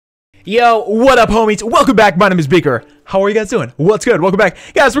Yo, what up, homies? Welcome back. My name is Beaker. How are you guys doing? What's good? Welcome back.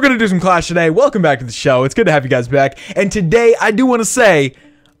 Guys, we're going to do some Clash today. Welcome back to the show. It's good to have you guys back. And today, I do want to say,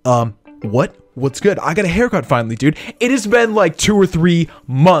 what's good? I got a haircut finally, dude. It has been like 2 or 3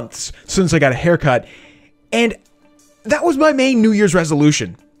 months since I got a haircut. And that was my main New Year's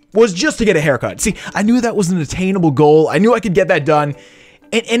resolution, was just to get a haircut. See, I knew that was an attainable goal. I knew I could get that done.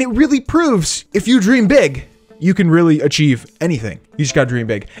 And it really proves, if you dream big, you can really achieve anything. You just gotta dream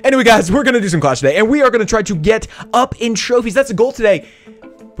big. Anyway, guys, we're gonna do some Clash today, and we are gonna try to get up in trophies. That's the goal today.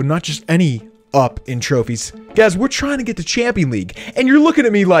 But not just any up in trophies. Guys, we're trying to get to Champion League. And you're looking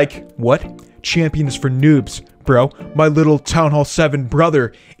at me like, what? Champion is for noobs, bro. My little Town Hall 7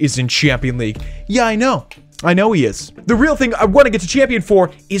 brother is in Champion League. Yeah, I know. I know he is. The real thing I want to get to Champion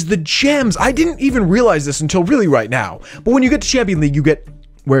for is the gems. I didn't even realize this until really right now. But when you get to Champion League, you get...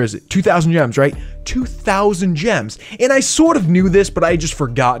 where is it? 2,000 gems, right? 2,000 gems. And I sort of knew this, but I had just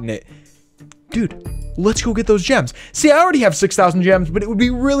forgotten it. Dude, let's go get those gems. See, I already have 6,000 gems, but it would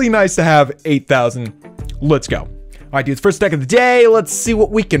be really nice to have 8,000. Let's go. All right, dudes, first deck of the day. Let's see what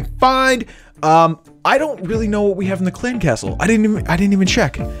we can find. I don't really know what we have in the clan castle. I didn't even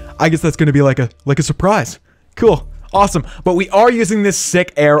check. I guess that's gonna be like a surprise. Cool, awesome. But we are using this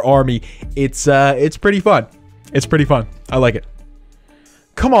sick air army. It's pretty fun. It's pretty fun. I like it.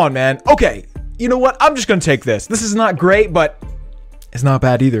 Come on, man. Okay, you know what? I'm just gonna take this. This is not great, but it's not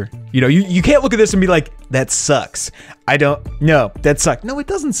bad either. You know, you can't look at this and be like, that sucks. No, that sucks. No, it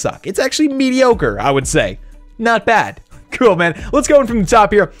doesn't suck. It's actually mediocre, I would say. Not bad. Cool, man. Let's go in from the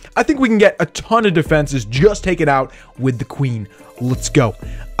top here. I think we can get a ton of defenses just taken out with the queen. Let's go.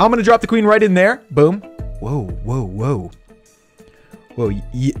 I'm gonna drop the queen right in there. Boom. Whoa, whoa, whoa. Whoa,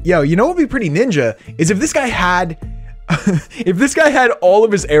 yo, you know what would be pretty ninja is if this guy had... if this guy had all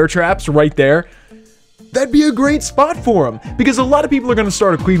of his air traps right there, that'd be a great spot for him. Because a lot of people are going to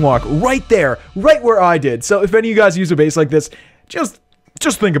start a queen walk right there, right where I did. So if any of you guys use a base like this, just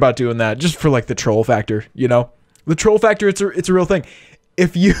think about doing that. Just for like the troll factor, you know? The troll factor, it's a real thing.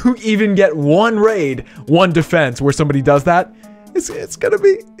 If you even get one raid, one defense where somebody does that, it's gonna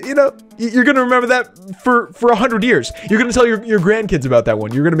be, you know, you're gonna remember that for 100 years. You're gonna tell your grandkids about that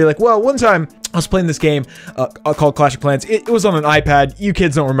one. You're gonna be like, well, one time I was playing this game called Clash of Clans. It was on an iPad. You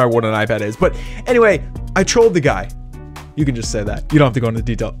kids don't remember what an iPad is. But anyway, I trolled the guy. You can just say that. You don't have to go into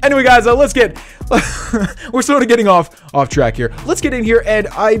detail. Anyway, guys, let's get... we're sort of getting off track here. Let's get in here, and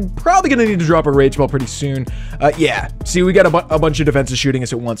I'm probably going to need to drop a rage spell pretty soon. Yeah. See, we got a bunch of defenses shooting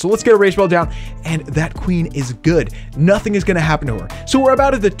us at once. So let's get a rage spell down, and that queen is good. Nothing is going to happen to her. So we're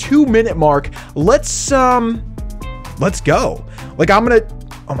about at the 2-minute mark. Let's go. Like, I'm going to...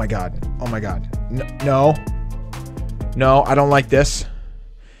 Oh, my God. Oh, my God. No. No, I don't like this.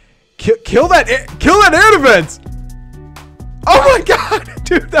 Kill that air defense! Oh my god,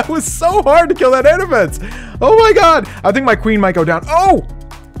 dude, that was so hard to kill that air defense. Oh my god, I think my queen might go down. Oh,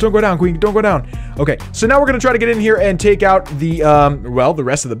 don't go down, queen, don't go down. Okay, so now we're gonna try to get in here and take out the, well, the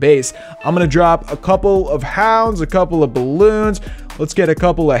rest of the base. I'm gonna drop a couple of hounds, a couple of balloons. Let's get a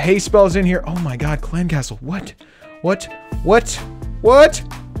couple of haste spells in here. Oh my god, clan castle, what? Oh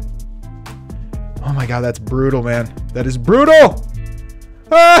my god, that's brutal, man. That is brutal.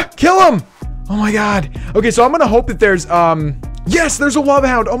 Ah, kill him. Oh my god. Okay, so I'm gonna hope that there's yes, there's a lava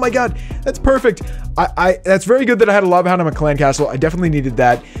hound. Oh my god, that's perfect. That's very good that I had a lava hound in my clan castle. I definitely needed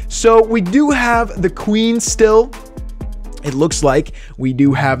that. So we do have the queen still. It looks like we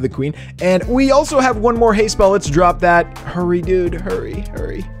do have the queen, and we also have one more haste spell. Let's drop that. Hurry, dude, hurry.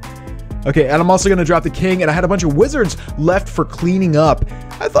 Okay, and I'm also gonna drop the king, and I had a bunch of wizards left for cleaning up.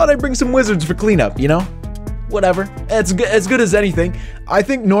 I thought I'd bring some wizards for cleanup, you know? Whatever, it's as good as anything. I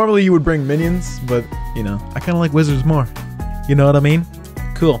think normally you would bring minions, but you know, I kind of like wizards more. You know what I mean?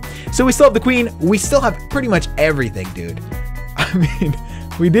 Cool. So we still have the queen. We still have pretty much everything, dude. I mean,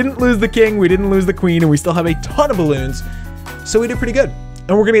 we didn't lose the king, we didn't lose the queen, and we still have a ton of balloons. So we did pretty good.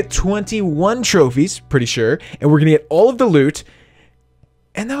 And we're gonna get 21 trophies, pretty sure, and we're gonna get all of the loot.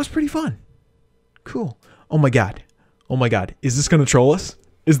 And that was pretty fun. Cool. Oh my god. Oh my god. Is this gonna troll us?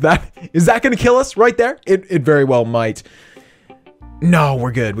 Is that gonna kill us right there? It very well might. No,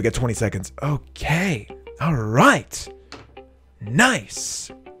 we're good. We got 20 seconds. Okay. All right.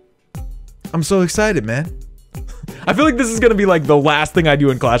 Nice. I'm so excited, man. I feel like this is gonna be like the last thing I do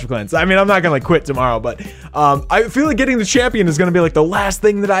in Clash of Clans. I mean, I'm not gonna like quit tomorrow, but I feel like getting the champion is gonna be like the last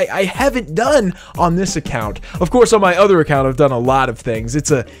thing that I haven't done on this account. Of course, on my other account, I've done a lot of things.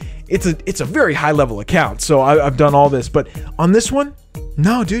 It's a very high level account, so I've done all this, but on this one,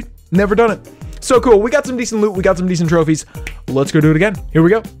 no, dude, never done it. So cool. We got some decent loot. We got some decent trophies. Let's go do it again. Here we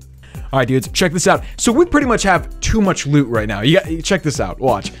go. All right, dudes, check this out. So we pretty much have too much loot right now. You check this out.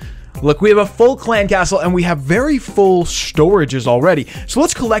 Watch. Look, we have a full clan castle and we have very full storages already. So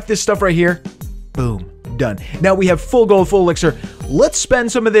let's collect this stuff right here. Boom. Done. Now we have full gold, full elixir. Let's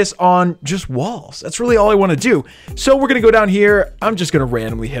spend some of this on just walls. That's really all I want to do. So we're going to go down here. I'm just going to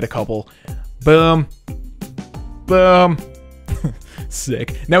randomly hit a couple. Boom. Boom.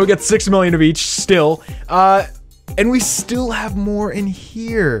 Sick. Now we got 6 million of each still. And we still have more in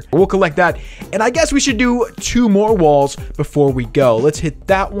here. We'll collect that. And I guess we should do 2 more walls before we go. Let's hit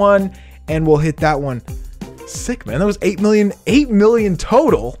that one and we'll hit that one. Sick, man. That was 8 million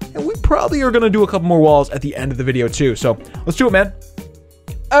total. And we probably are going to do a couple more walls at the end of the video too. So let's do it, man.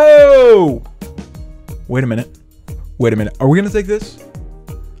 Oh, wait a minute. Wait a minute. Are we going to take this?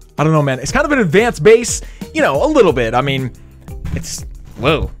 I don't know, man. It's kind of an advanced base, you know, a little bit. I mean, it's,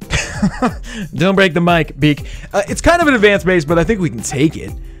 whoa. Don't break the mic, Beak. It's kind of an advanced base, but I think we can take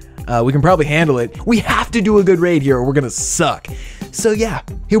it. We can probably handle it. We have to do a good raid here or we're gonna suck. So yeah,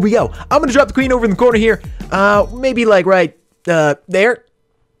 here we go. I'm gonna drop the queen over in the corner here. Maybe like right there.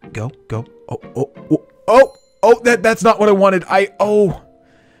 Go. Oh, that's not what I wanted. Oh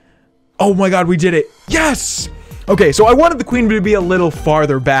my God, we did it. Yes. Okay, so I wanted the queen to be a little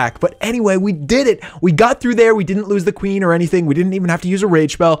farther back, but anyway, we did it. We got through there. We didn't lose the queen or anything. We didn't even have to use a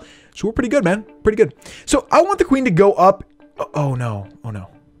rage spell. So we're pretty good, man. Pretty good. So I want the queen to go up. Oh no. Oh no.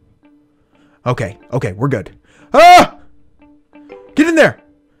 Okay, we're good. Ah! Get in there.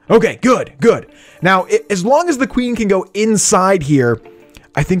 Okay, good. Now, as long as the queen can go inside here,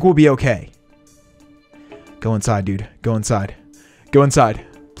 I think we'll be okay. Go inside, dude. Go inside. Go inside.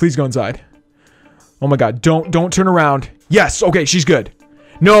 Please go inside. Oh my God, don't turn around. Yes, okay, she's good.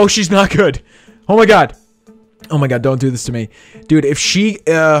 No, she's not good. Oh my God. Oh my God, don't do this to me. Dude, if she,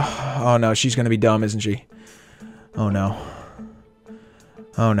 oh no, she's gonna be dumb, isn't she? Oh no.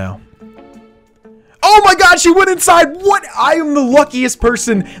 Oh no. Oh my God, she went inside. What? I am the luckiest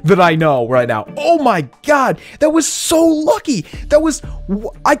person that I know right now. Oh my God, that was so lucky. That was,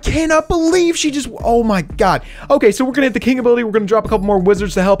 I cannot believe she just, oh my God. Okay, so we're gonna hit the king ability. We're gonna drop a couple more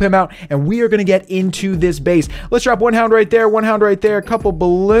wizards to help him out, and we are gonna get into this base. Let's drop 1 hound right there, 1 hound right there, a couple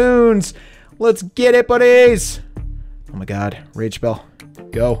balloons. Let's get it, buddies. Oh my God, rage spell.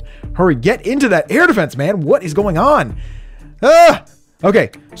 Go. Hurry, get into that air defense, man. What is going on? Ah!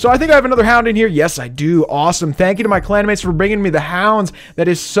 Okay, so I think I have another hound in here. Yes, I do. Awesome. Thank you to my clanmates for bringing me the hounds. That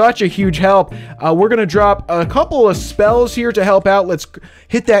is such a huge help. We're going to drop a couple of spells here to help out. Let's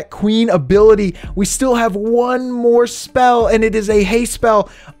hit that queen ability. We still have 1 more spell, and it is a haste spell.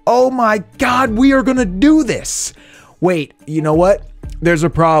 Oh my God, we are going to do this. Wait, you know what? There's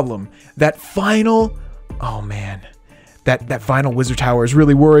a problem. That final... Oh, man. That final wizard tower is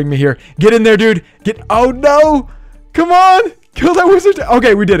really worrying me here. Get in there, dude. Oh, no. Come on. Kill that wizard.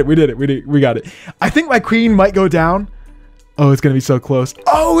 Okay, we did it. We got it. I think my queen might go down. Oh, it's going to be so close.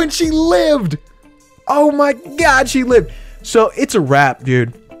 Oh, and she lived. Oh my God, she lived. So it's a wrap,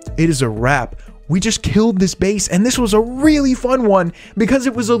 dude. It is a wrap. We just killed this base, and this was a really fun one because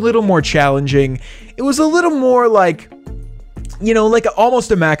it was a little more challenging. It was a little more like, you know, like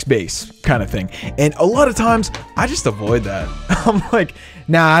almost a max base kind of thing. And a lot of times, I just avoid that. I'm like,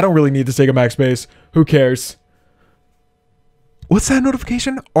 nah, I don't really need to take a max base. Who cares? What's that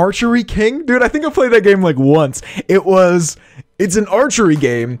notification? Archery King? Dude, I think I played that game like once. It's an archery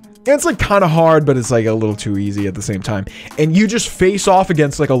game. And it's like kind of hard, but it's like a little too easy at the same time. And you just face off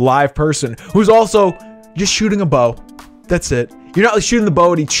against like a live person who's also just shooting a bow. That's it. You're not like shooting the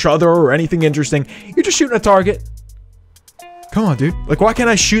bow at each other or anything interesting. You're just shooting a target. Come on, dude. Like, why can't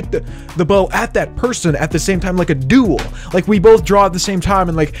I shoot the bow at that person at the same time, like a duel? Like, we both draw at the same time,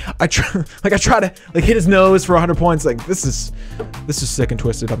 and like I try to like hit his nose for 100 points. Like, this is sick and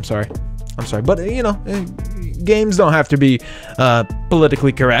twisted. I'm sorry, but you know, games don't have to be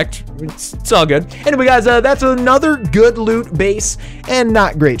politically correct. It's all good. Anyway, guys, that's another good loot base and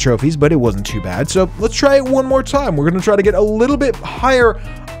not great trophies, but it wasn't too bad. So let's try it one more time. We're gonna try to get a little bit higher.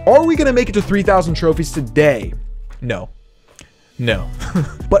 Are we gonna make it to 3,000 trophies today? No.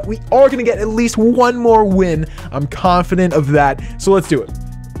 But we are going to get at least 1 more win. I'm confident of that. So let's do it.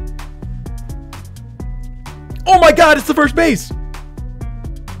 Oh my God, it's the first base.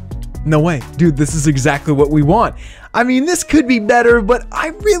 No way. Dude, this is exactly what we want. I mean, this could be better, but I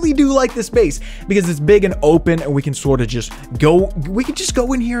really do like this base because it's big and open and we can sort of just go. We can just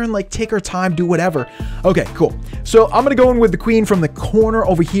go in here and like take our time, do whatever. Okay, cool. So I'm going to go in with the queen from the corner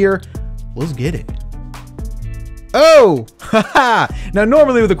over here. Let's get it. Oh, haha. Now,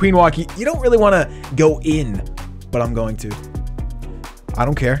 normally with a queen walk, you don't really want to go in, but I'm going to. I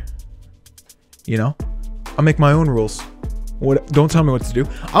don't care. You know, I'll make my own rules. Don't tell me what to do.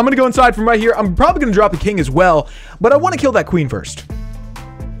 I'm going to go inside from right here. I'm probably going to drop the king as well, but I want to kill that queen first.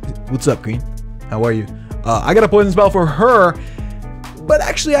 What's up, Queen? How are you? I got a poison spell for her, but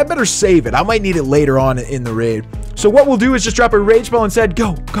actually I better save it. I might need it later on in the raid. So what we'll do is just drop a rage spell instead.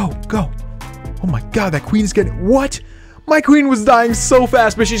 Go, go, go. Oh my god, that queen's getting... What? My queen was dying so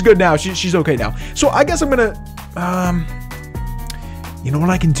fast, but she's good now. She's okay now. So I guess I'm gonna... You know what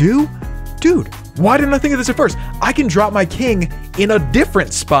I can do? Dude, why didn't I think of this at first? I can drop my king in a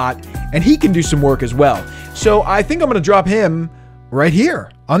different spot, and he can do some work as well. So I think I'm gonna drop him right here,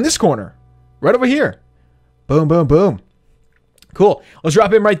 on this corner. Right over here. Boom, boom, boom. Cool. Let's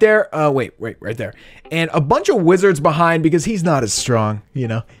drop him right there. Wait, right there. And a bunch of wizards behind because he's not as strong, you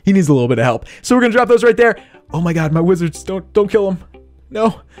know. He needs a little bit of help. So we're gonna drop those right there. Oh my god, my wizards, don't kill him.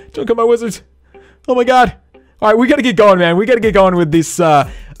 No, don't kill my wizards. Oh my god. All right, we gotta get going, man. We gotta get going with this,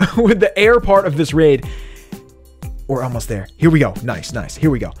 with the air part of this raid. We're almost there. Here we go. Nice, nice. Here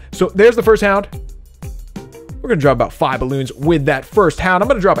we go. So there's the first hound. We're gonna drop about 5 balloons with that first hound. I'm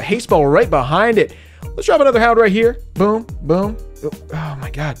gonna drop a haste spell right behind it. Let's drop another hound right here. Boom, boom. Oh my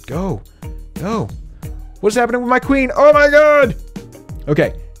god, go. Go. What's happening with my queen? Oh my god!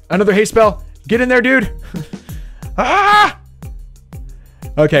 Okay, another haste spell. Get in there, dude. Ah!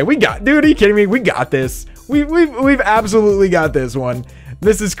 Okay, dude, are you kidding me? We got this. We've absolutely got this one.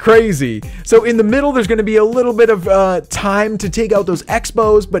 This is crazy. So in the middle, there's gonna be a little bit of time to take out those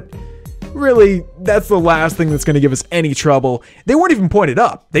expos, but really, that's the last thing that's going to give us any trouble. They weren't even pointed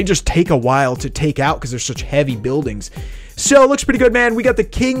up. They just take a while to take out because they're such heavy buildings. So it looks pretty good, man. We got the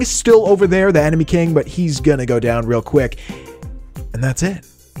king still over there, the enemy king, but he's going to go down real quick. And that's it.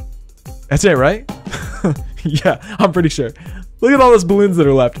 That's it, right? Yeah, I'm pretty sure. Look at all those balloons that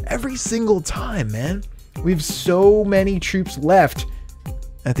are left. Every single time, man. We have so many troops left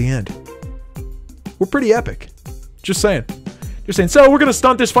at the end. We're pretty epic. Just saying. Just saying. So we're gonna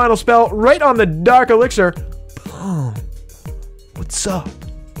stunt this final spell right on the dark elixir. Boom. What's up?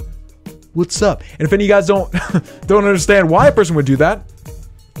 What's up? And if any of you guys don't understand why a person would do that,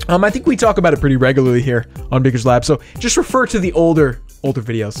 I think we talk about it pretty regularly here on Beaker's Lab. So just refer to the older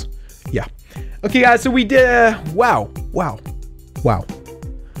videos. Yeah. Okay, guys. So we did. Wow.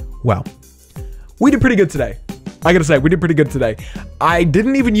 We did pretty good today. I gotta say, we did pretty good today. I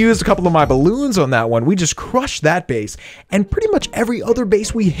didn't even use a couple of my balloons on that one. We just crushed that base. And pretty much every other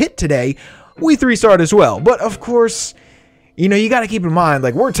base we hit today, we 3-starred as well. But of course, you know, you gotta keep in mind,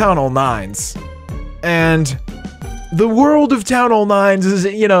 like, we're Town Hall 9s. And the world of Town Hall 9s is,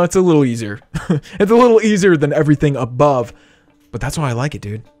 you know, it's a little easier. It's a little easier than everything above. But that's why I like it,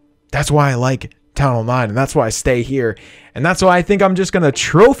 dude. That's why I like Town Hall 9, and that's why I stay here. And that's why I think I'm just gonna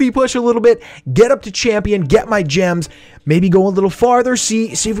trophy push a little bit, get up to champion, get my gems, maybe go a little farther,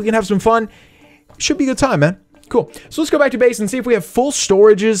 see if we can have some fun. Should be a good time, man. Cool. So let's go back to base and see if we have full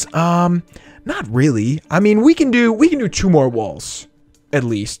storages. Not really. I mean, we can do 2 more walls, at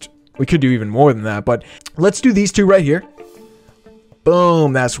least. We could do even more than that, but let's do these 2 right here.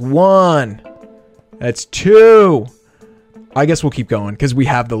 Boom, that's 1. That's 2. I guess we'll keep going because we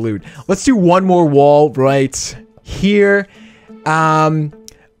have the loot. Let's do 1 more wall right here. I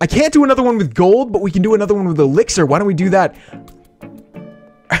can't do another one with gold, but we can do another one with elixir. Why don't we do that?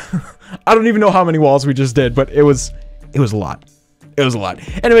 I don't even know how many walls we just did, but it was a lot. It was a lot.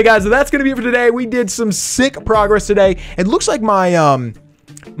 Anyway, guys, so that's gonna be it for today. We did some sick progress today. It looks like my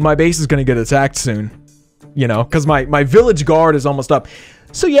my base is gonna get attacked soon. You know, because my village guard is almost up.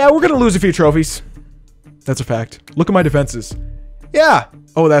 So yeah, we're gonna lose a few trophies. That's a fact. Look at my defenses. Yeah.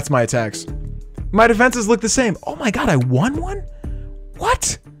 Oh, that's my attacks. My defenses look the same. Oh my god, I won one?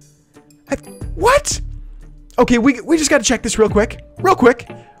 What? What? Okay, we just gotta check this real quick. Real quick.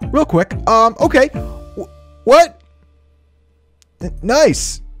 Okay. What?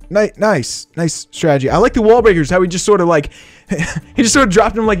 Nice. Nice strategy. I like the wall breakers, how he just sort of like, he just sort of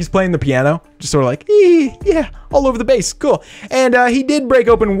dropped him like he's playing the piano. Just sort of like, yeah, all over the base. Cool. And he did break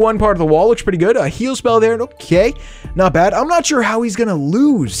open one part of the wall. Looks pretty good. A heal spell there. Okay. Not bad. I'm not sure how he's going to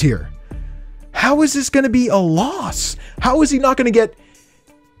lose here. How is this going to be a loss? How is he not going to get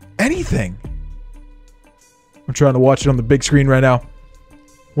anything? I'm trying to watch it on the big screen right now.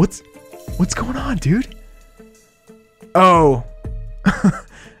 What's going on, dude? Oh.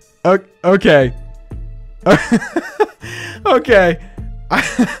 Okay. Okay.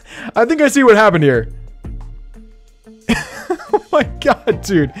 I think I see what happened here. Oh my god,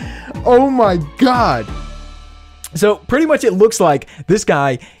 dude. Oh my god. So pretty much it looks like this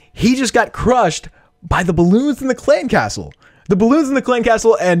guy, he just got crushed by the balloons in the clan castle. The balloons in the clan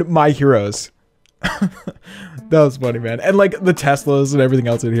castle and my heroes. That was funny, man. And like the Teslas and everything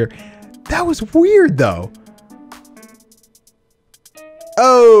else in here. That was weird though.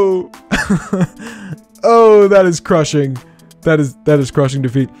 Oh. Oh, that is crushing. That is crushing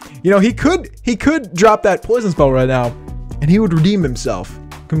defeat. You know, he could drop that poison spell right now, and he would redeem himself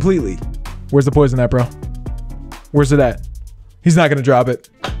completely. Where's the poison at, bro? Where's it at? He's not gonna drop it.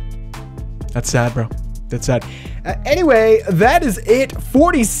 That's sad, bro. That's sad. Anyway, that is it.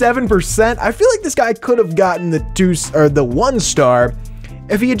 47%. I feel like this guy could have gotten the 1 star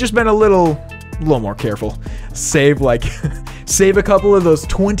if he had just been a little more careful. Save a couple of those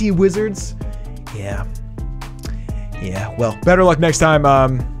 20 wizards. Yeah. Yeah. Well, better luck next time.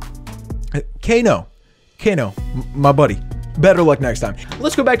 Kano, my buddy. Better luck next time.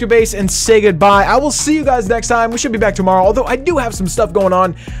 Let's go back to base and say goodbye. I will see you guys next time. We should be back tomorrow, although I do have some stuff going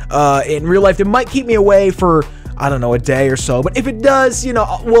on in real life that might keep me away for, I don't know, a day or so. But if it does, you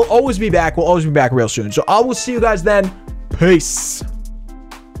know, we'll always be back. We'll always be back real soon. So I will see you guys then. Peace.